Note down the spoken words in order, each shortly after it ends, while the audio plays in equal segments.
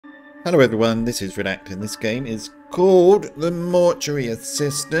Hello everyone, this is Redact and this game is called the Mortuary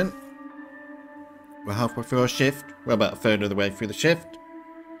Assistant. We're halfway through our shift. We're about a third of the way through the shift.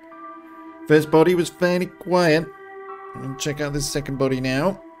 First body was fairly quiet. I'm going to check out this second body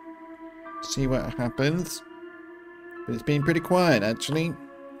now. See what happens. But it's been pretty quiet actually.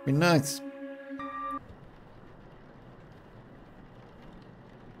 Been nice.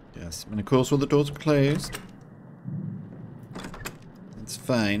 Yes, and of course all the doors are closed. It's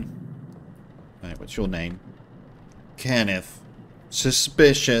fine. Right, what's your name? Kenneth.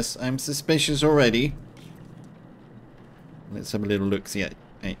 Suspicious. I'm suspicious already. Let's have a little look-see at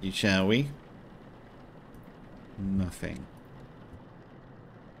you, shall we? Nothing.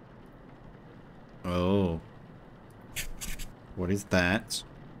 Oh. What is that?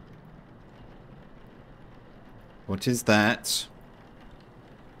 What is that?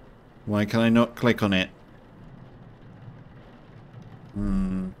 Why can I not click on it?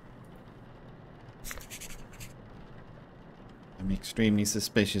 I'm extremely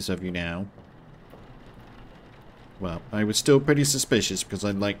suspicious of you now. Well, I was still pretty suspicious because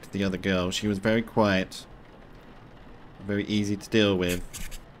I liked the other girl. She was very quiet. Very easy to deal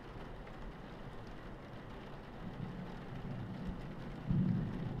with.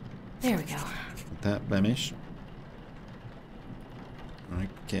 There we go. With that blemish.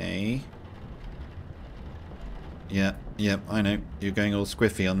 Okay. Yeah, I know. You're going all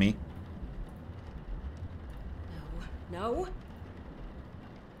squiffy on me. No.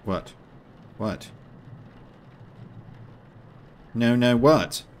 What? What? No,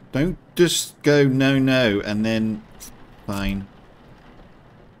 what? Don't just go no, and then... Fine.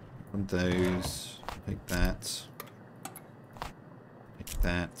 One of those. Take that. Take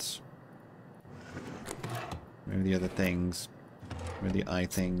that. Where are the other things? Where are the eye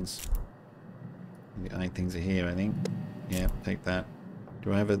things? The eye things are here, I think. Yeah, take that.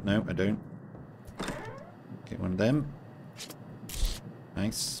 Do I have it? No, I don't. Get one of them.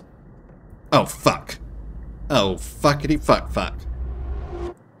 Nice. Oh, fuck. Oh, fuckity fuck.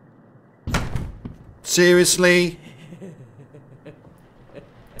 Seriously?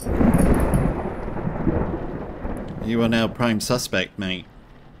 You are now prime suspect, mate.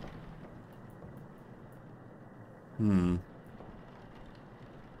 Alright,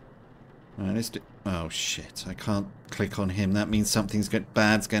 let's do... Oh, shit. I can't click on him. That means something's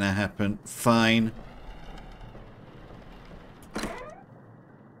bad's gonna happen. Fine.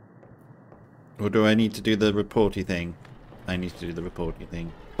 Or do I need to do the reporty thing? I need to do the reporty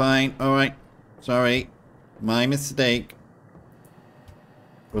thing. Fine. Alright. Sorry. My mistake.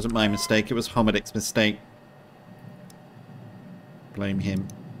 It wasn't my mistake. It was Homidic's mistake. Blame him.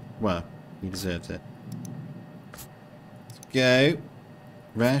 Well, he deserves it. Let's go.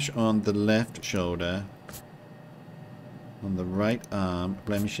 Rash on the left shoulder. On the right arm.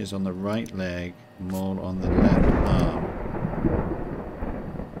 Blemishes on the right leg. Mole on the left arm.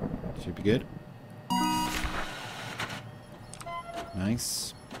 Should be good.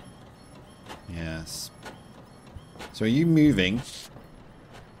 Nice. Yes. So are you moving?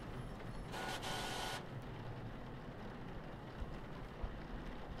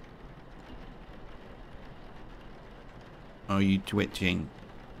 Are you twitching?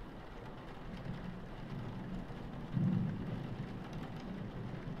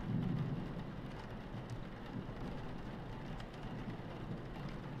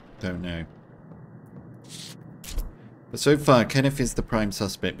 Don't know. But so far, Kenneth is the prime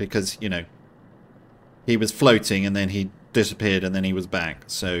suspect because, you know, he was floating and then he disappeared and then he was back.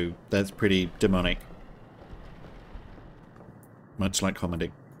 So that's pretty demonic. Much like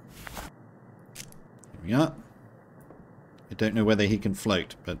comedy. Here we are. I don't know whether he can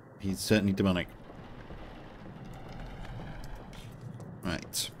float, but he's certainly demonic.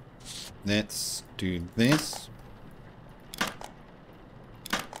 Right. Let's do this.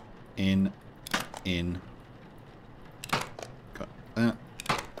 In. Got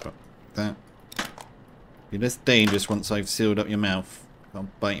that. Be less dangerous once I've sealed up your mouth.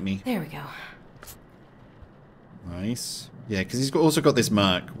 Can't bite me. There we go. Nice. Yeah, because he's also got this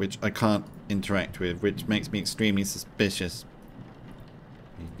mark, which I can't interact with, which makes me extremely suspicious.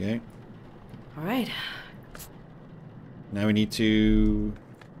 There you go. Alright. Now we need to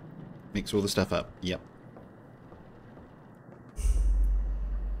mix all the stuff up. Yep.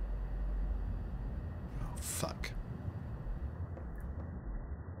 Oh, fuck.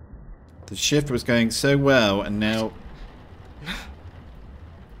 The shift was going so well, and now...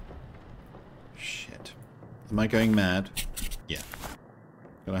 Shit. Am I going mad? Yeah.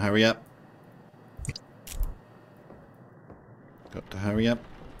 Gotta hurry up. Got to hurry up.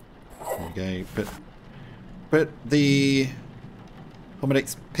 There we go. Put the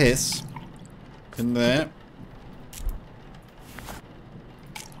Hominick's piss in there.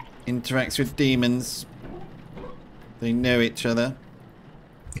 Interacts with demons. They know each other.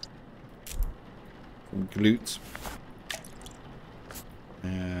 From glutes.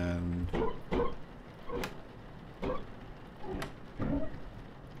 And I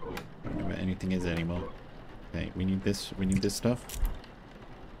don't know where anything is anymore. Okay, we need this. We need this stuff.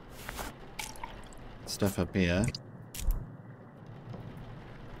 Stuff up here.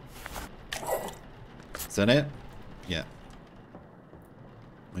 Is that it? Yeah.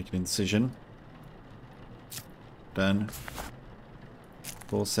 Make an incision. Done.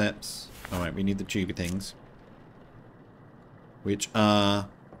 Forceps. Alright, we need the tubey things. Which are...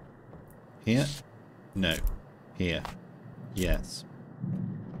 here? No. Here. Yes.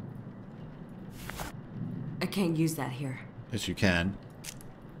 I can't use that here. Yes, you can.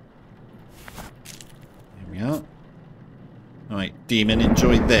 Here we are. Alright, demon,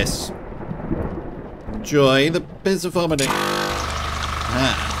 enjoy this. Enjoy the piss of vomiting.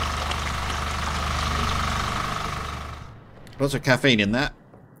 Ah. Lots of caffeine in that.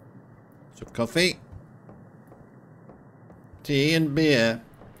 Lots of coffee. Tea and beer.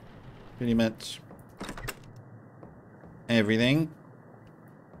 Pretty much everything.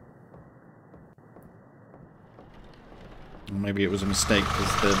 Or maybe it was a mistake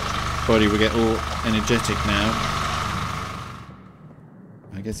because the body will get all energetic now.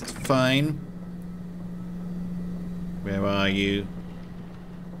 I guess it's fine. Where are you?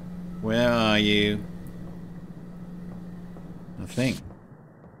 Where are you? Nothing.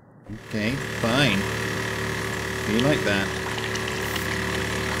 Okay, fine. Do you like that?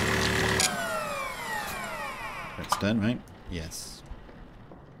 That's done, right? Yes.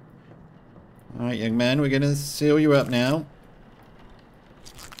 Alright, young man, we're gonna seal you up now.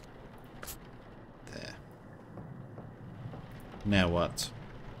 There. Now what?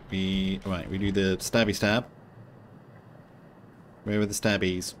 We do the stabby stab. Where are the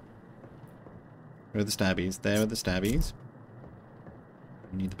stabbies? Where are the stabbies? There are the stabbies.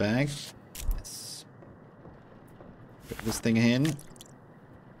 We need the bag. Yes. Put this thing in.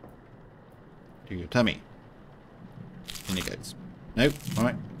 Do your tummy. In it goes. Nope.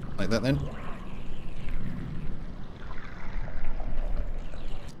 Alright. Like that then.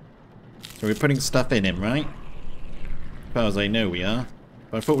 So we're putting stuff in him, right? As far as I know we are.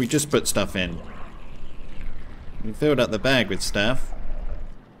 But I thought we just put stuff in. We filled up the bag with stuff.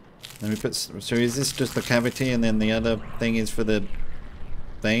 Then we put... So is this just the cavity and then the other thing is for the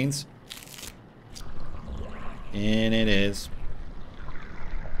veins? And it is.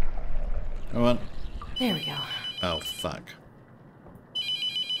 Come on. There we go. Oh, fuck.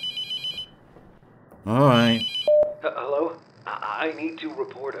 Alright. Hello? I need to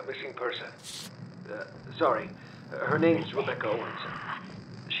report a missing person. Sorry. Her name's Rebecca Owens.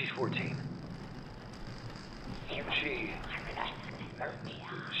 She's 14.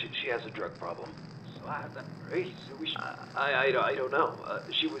 She has a drug problem. I don't know.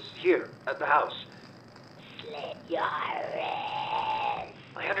 She was here at the house. Slit your wrist.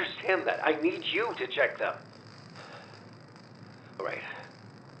 I understand that. I need you to check them. All right.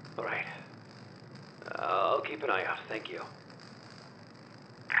 All right. I'll keep an eye out. Thank you.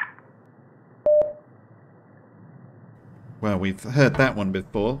 Well, we've heard that one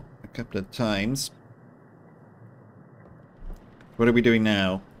before a couple of times. What are we doing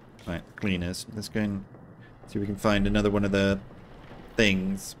now? Right, cleaners. Let's go and see if we can find another one of the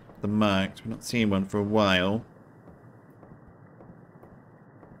things. The marks. We've not seen one for a while.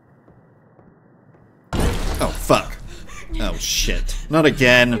 Oh, fuck. Oh, shit. Not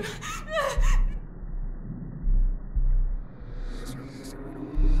again.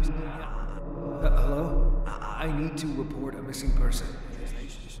 Hello? I need to report a missing person.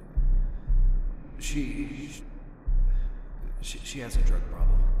 She has a drug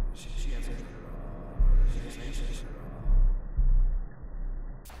problem. She has a drug problem.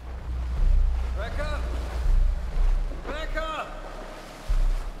 Rebecca! Rebecca!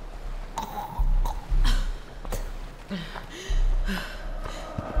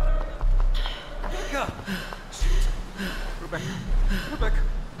 Rebecca! Rebecca! Rebecca!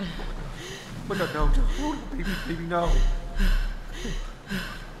 Rebecca, no, baby, no. Oh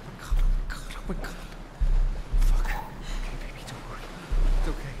my God. Fuck. Okay, baby, don't worry. It's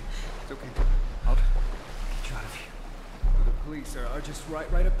okay. It's okay. I'll get you out of here. The police are just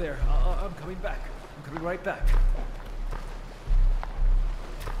right up there. I'm coming back. I'm coming right back.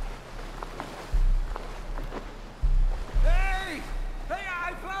 Hey! Hey,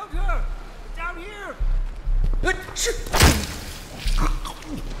 I found her! Down here!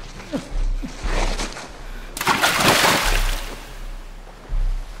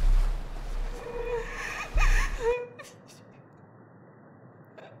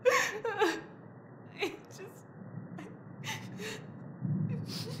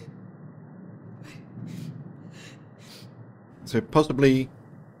 So possibly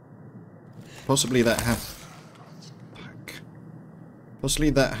that possibly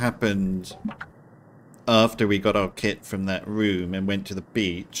that happened after we got our kit from that room and went to the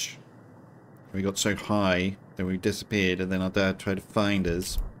beach. We got so high that we disappeared, and then our dad tried to find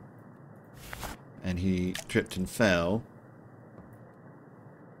us. And he tripped and fell.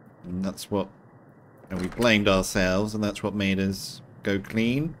 And that's what... And we blamed ourselves, and that's what made us go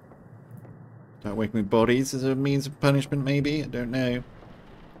clean. Start working with bodies as a means of punishment, maybe? I don't know.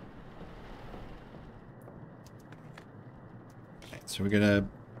 Okay, so we're gonna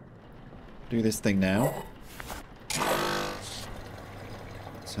do this thing now.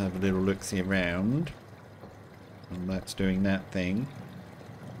 Let's have a little look-see around. And that's doing that thing.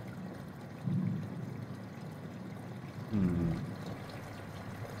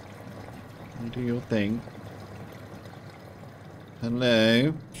 You do your thing.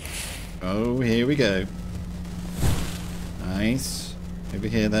 Hello. Oh, here we go. Nice. Over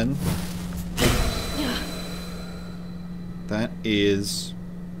here then. That is...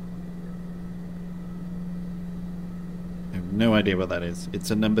 I have no idea what that is. It's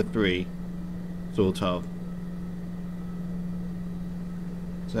a number 3. Sort of.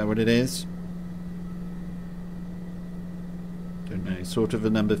 Is that what it is? Don't know. Sort of a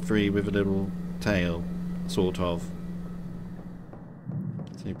number 3 with a little tail. Sort of.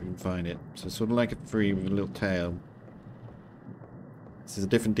 See if we can find it. So sort of like a 3 with a little tail. This is a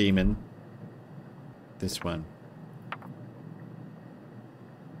different demon. This one.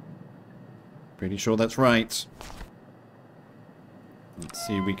 Pretty sure that's right. Let's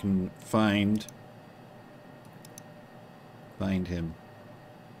see if we can find him.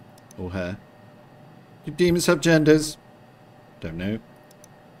 Or her. Do demons have genders? Don't know.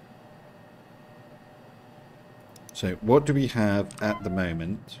 So, what do we have at the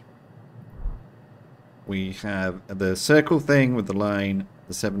moment? We have the circle thing with the line,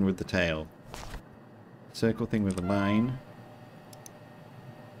 the 7 with the tail. Circle thing with the line.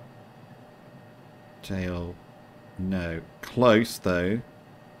 Tail. No. Close, though.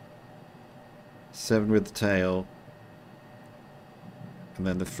 7 with the tail. And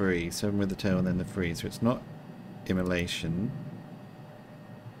then the 3. 7 with the tail and then the 3. So it's not immolation.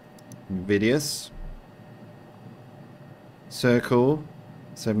 Invidious. Circle.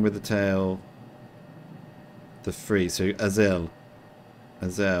 7 with the tail. The 3. So Azel.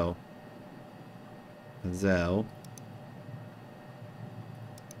 Azel. Azel.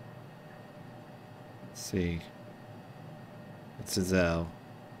 Let's see. It's Azel.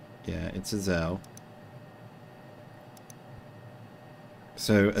 Yeah, it's Azel.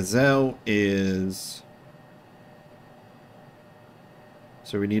 So Azel is...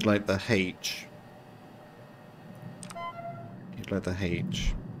 So we need like the H. Need like the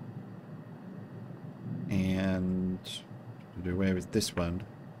H. And... where is this one?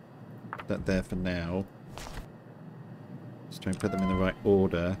 Put that there for now. Just try and put them in the right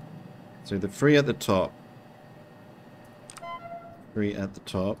order. So the 3 at the top. 3 at the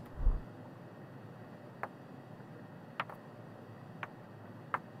top.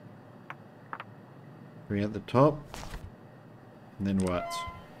 Three at the top. And then what?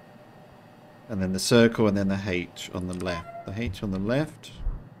 And then the circle and then the H on the left. The H on the left.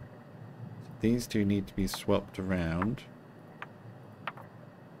 So these two need to be swapped around.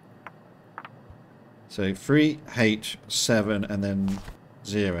 So 3H, 7 and then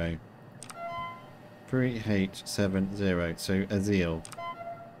 0. 3H, 7, 0. So Azil.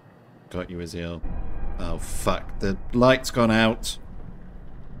 Got you, Azil. Oh fuck, the light's gone out.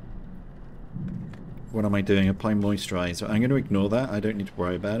 What am I doing? Apply moisturizer. I'm going to ignore that. I don't need to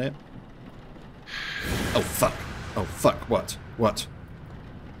worry about it. Oh fuck. Oh fuck. What? What?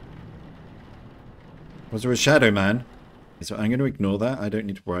 Was there a shadow man? So I'm going to ignore that. I don't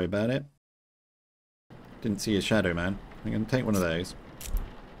need to worry about it. Didn't see a shadow man. I'm going to take one of those.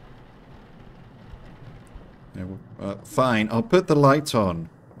 Fine. I'll put the lights on.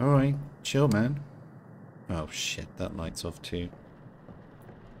 Alright. Chill, man. Oh shit. That light's off too.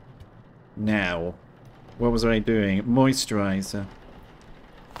 Now. What was I doing? Moisturizer.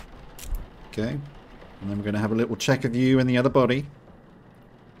 Okay. And then we're going to have a little check of you and the other body.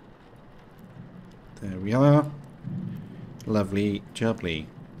 There we are. Lovely jubbly.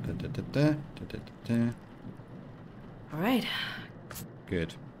 Da, da, da, da, da, da, da. All right.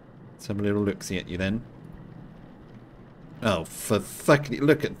 Good. Let's have a little look-see at you then. Oh, for fucking...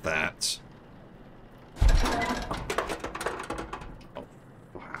 Look at that. Oh,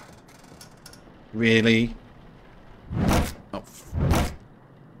 wow. Really? Oh.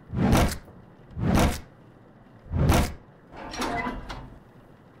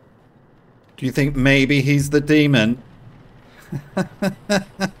 Do you think maybe he's the demon?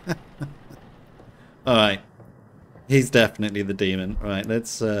 Alright. He's definitely the demon. Right,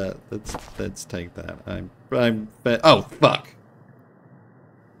 let's take that. Oh fuck.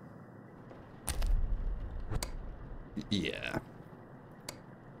 Yeah.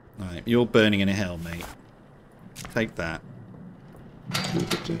 Alright, you're burning in hell, mate. Take that. Will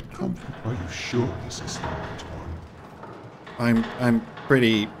the dead comfort? Are you sure this is the right one? I'm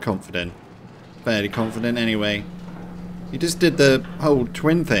pretty confident. Fairly confident anyway. You just did the whole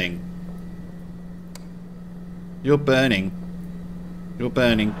twin thing. You're burning. You're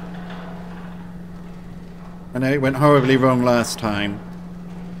burning. I know it went horribly wrong last time.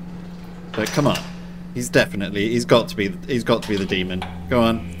 But come on. He's got to be the demon. Go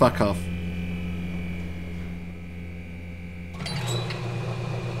on, fuck off.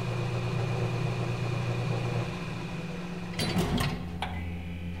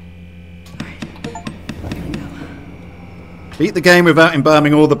 Beat the game without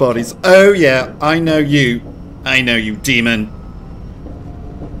embalming all the bodies. Oh yeah, I know you. I know you, demon.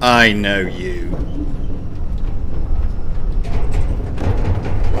 I know you.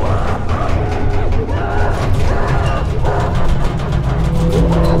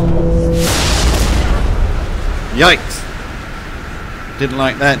 Yikes. Didn't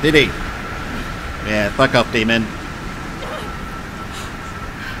like that, did he? Yeah, fuck off, demon.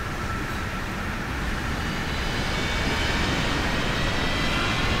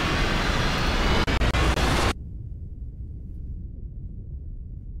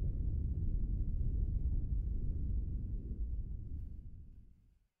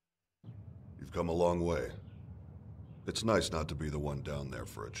 You've come a long way. It's nice not to be the one down there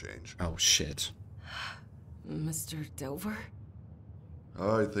for a change. Oh shit. Mr. Dover?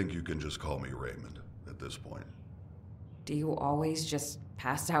 I think you can just call me Raymond at this point. Do you always just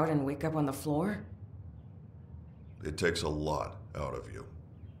pass out and wake up on the floor? It takes a lot out of you.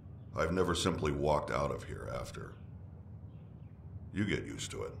 I've never simply walked out of here after. You get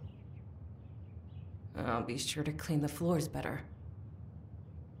used to it. I'll be sure to clean the floors better.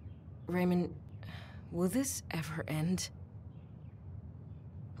 Raymond, will this ever end?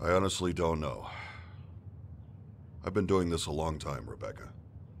 I honestly don't know. I've been doing this a long time, Rebecca.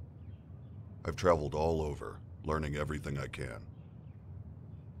 I've traveled all over, learning everything I can.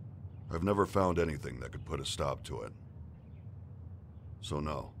 I've never found anything that could put a stop to it. So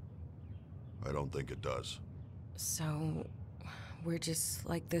no, I don't think it does. So, we're just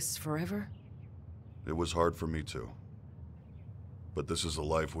like this forever? It was hard for me too. But this is the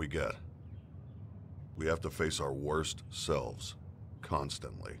life we get. We have to face our worst selves,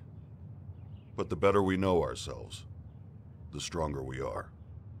 constantly. But the better we know ourselves, the stronger we are.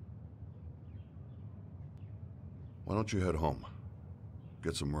 Why don't you head home?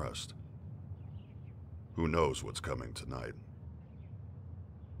 Get some rest. Who knows what's coming tonight?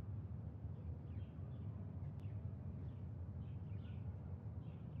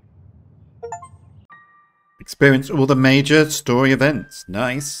 Experience all the major story events.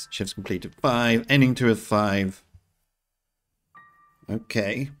 Nice. Shifts completed 5. Ending to a 5.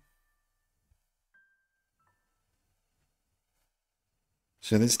 Okay.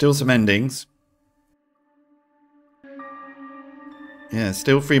 So there's still some endings. Yeah,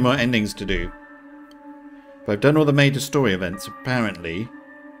 still 3 more endings to do. But I've done all the major story events, apparently.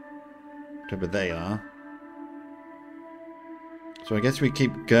 Whatever they are. So I guess we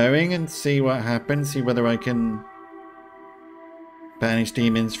keep going and see what happens. See whether I can banish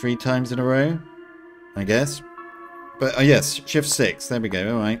demons 3 times in a row. I guess. But yes, shift 6. There we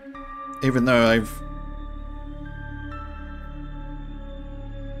go. Alright. Even though I've...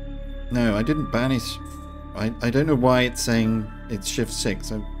 No, I didn't banish... I don't know why it's saying it's shift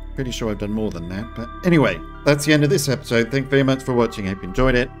 6. I'm pretty sure I've done more than that. But anyway, that's the end of this episode. Thank you very much for watching. I hope you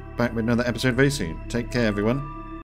enjoyed it. Back with another episode very soon. Take care, everyone.